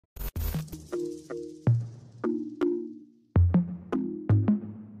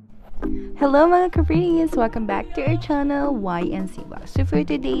Hello mga ka-pretties! Welcome back to our channel, YNC Vlog. So for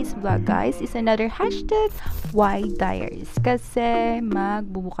today's vlog guys is another hashtag Y Diaries. Kasi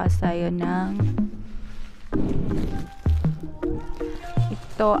magbubukas tayo ng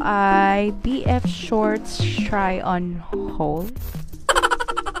ito ay BF Shorts Try On Haul.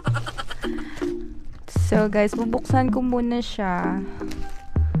 So guys, bubuksan ko muna siya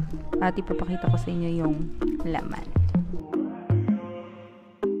at ipapakita ko sa inyo yung laman.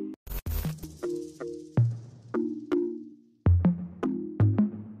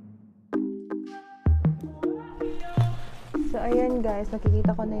 So, ayan guys,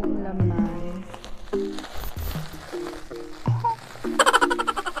 nakikita ko na yung laman.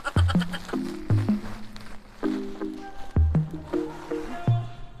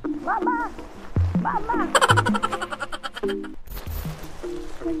 Mama! Mama!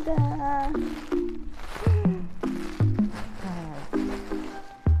 Tada!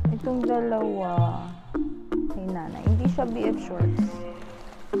 Itong dalawa kay nanay. Hindi siya BF shorts.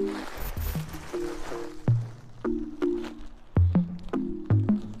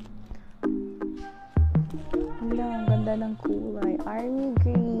 Ang ganda ng kulay. Army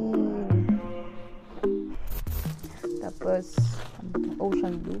green. Tapos,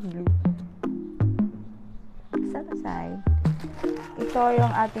 ocean blue. Set aside. Ito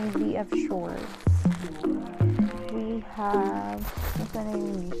yung ating BF shorts. We have, nasa na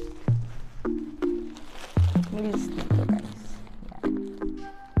yung list? May list dito guys. Yan.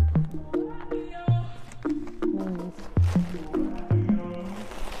 May list.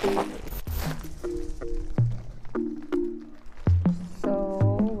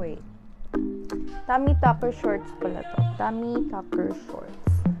 Tummy tucker shorts pala to. Tummy tucker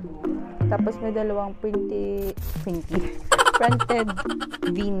shorts. Tapos may dalawang printed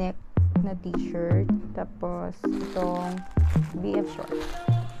v-neck na t-shirt. Tapos itong BF shorts.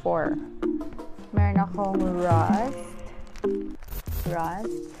 4. Meron akong rust.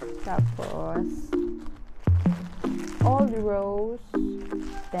 Tapos old rose.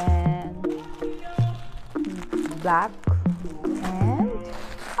 Then black. And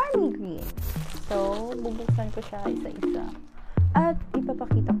army green. So, bubuksan ko siya isa-isa. At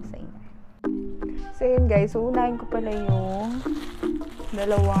ipapakita ko sa inyo. So, yun guys. So, unahin ko pala yung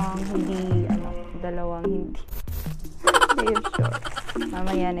dalawang hindi BF shorts.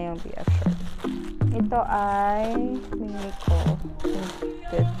 Mamaya na yung BF shorts. Ito ay mini ko.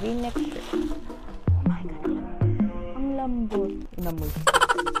 The v-neck shirt. Oh my God. Ang lambot. Inamoy.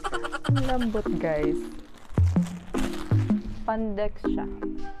 Ang lambot guys. Pandex siya.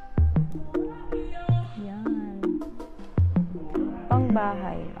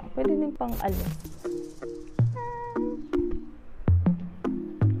 Bahay lang. Pwede din pang alis.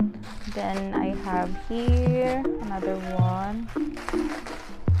 Then, I have here another one.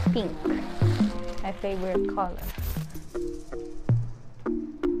 Pink. My favorite color.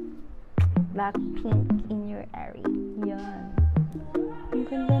 Black pink in your area. Yan. Ang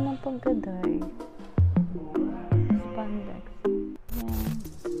ganda ng paggaday. Spandex. Yan.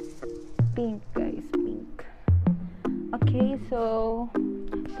 Pink guys. Pink. Okay, so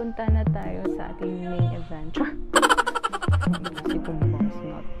punta na tayo sa ating main adventure. Itong box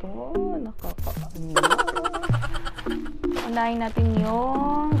na to, nakakaaniwa. Unahin natin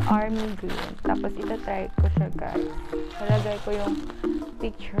yung army green. Tapos itatry ko siya guys. Nalagay ko yung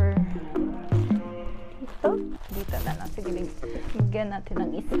picture. Dito na lang. Sige, bigyan natin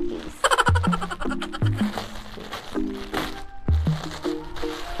ng easy case.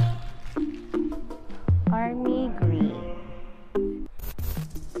 Army green.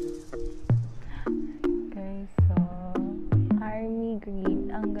 Okay, so army green.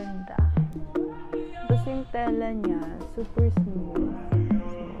 Ang ganda. Tapos yung tela niya, super smooth.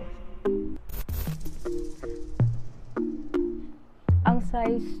 Ang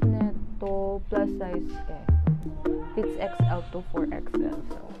size nito, plus size fits XL to 4XL.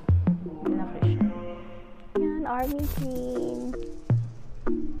 So, malaki siya. Yan, army green.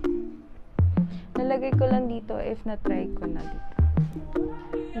 Nalagay ko lang dito if na-try ko na dito.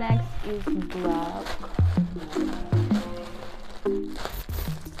 Next is black.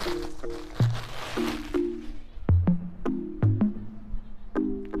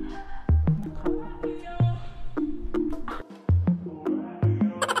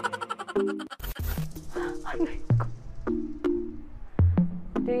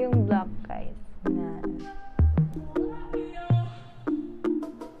 Ito yung black guys.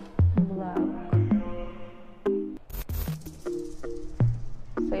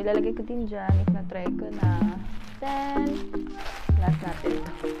 So, ilalagay ko din dyan if na-try ko na. Then, last natin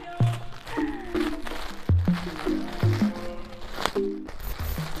ito.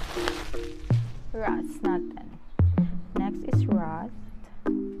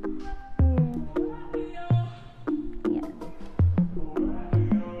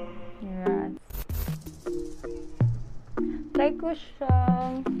 itry ko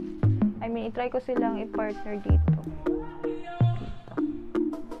siyang, itry ko silang i-partner dito.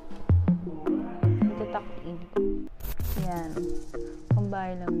 Dito takin. Yan.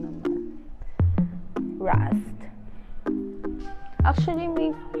 Pambahay lang naman. Rust. Actually,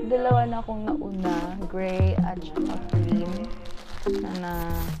 may dalawa na akong nauna. Gray at saka cream.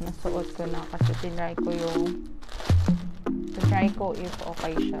 Na nasuot ko na kasi tinry ko if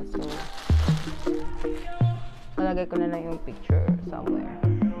okay siya. So, nalagay ko na lang yung picture somewhere.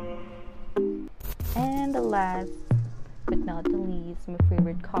 And the last but not the least, my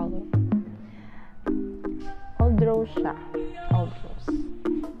favorite color. Old rose siya. Old rose.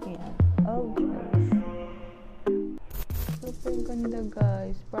 Yan. Old rose. Super ganda,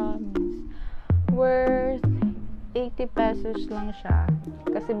 guys. Promise. Worth 80 pesos lang siya.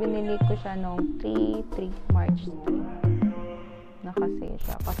 Kasi binili ko siya nung March 3. Nakasale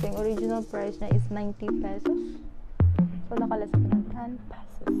siya. Kasi yung original price niya is 90 pesos. So, nakalas ko ng 10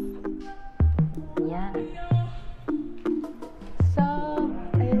 pesos. Yan. So,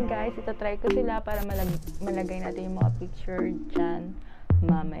 ayun guys. Itatry ko sila para malagay natin yung mga picture dyan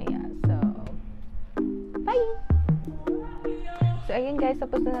mamaya. So, bye! So, ayun guys.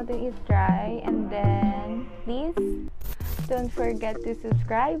 Tapos na natin i-try. And then, please, don't forget to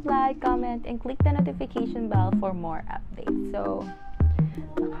subscribe, like, comment, and click the notification bell for more updates. So,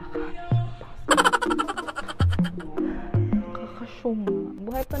 nakakasyunga.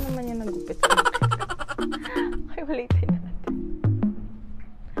 Buhay pa naman yung nagupit. Ay, ulitin natin.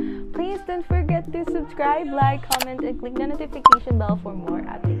 Please don't forget to subscribe, like, comment, and click the notification bell for more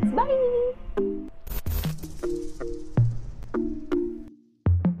updates.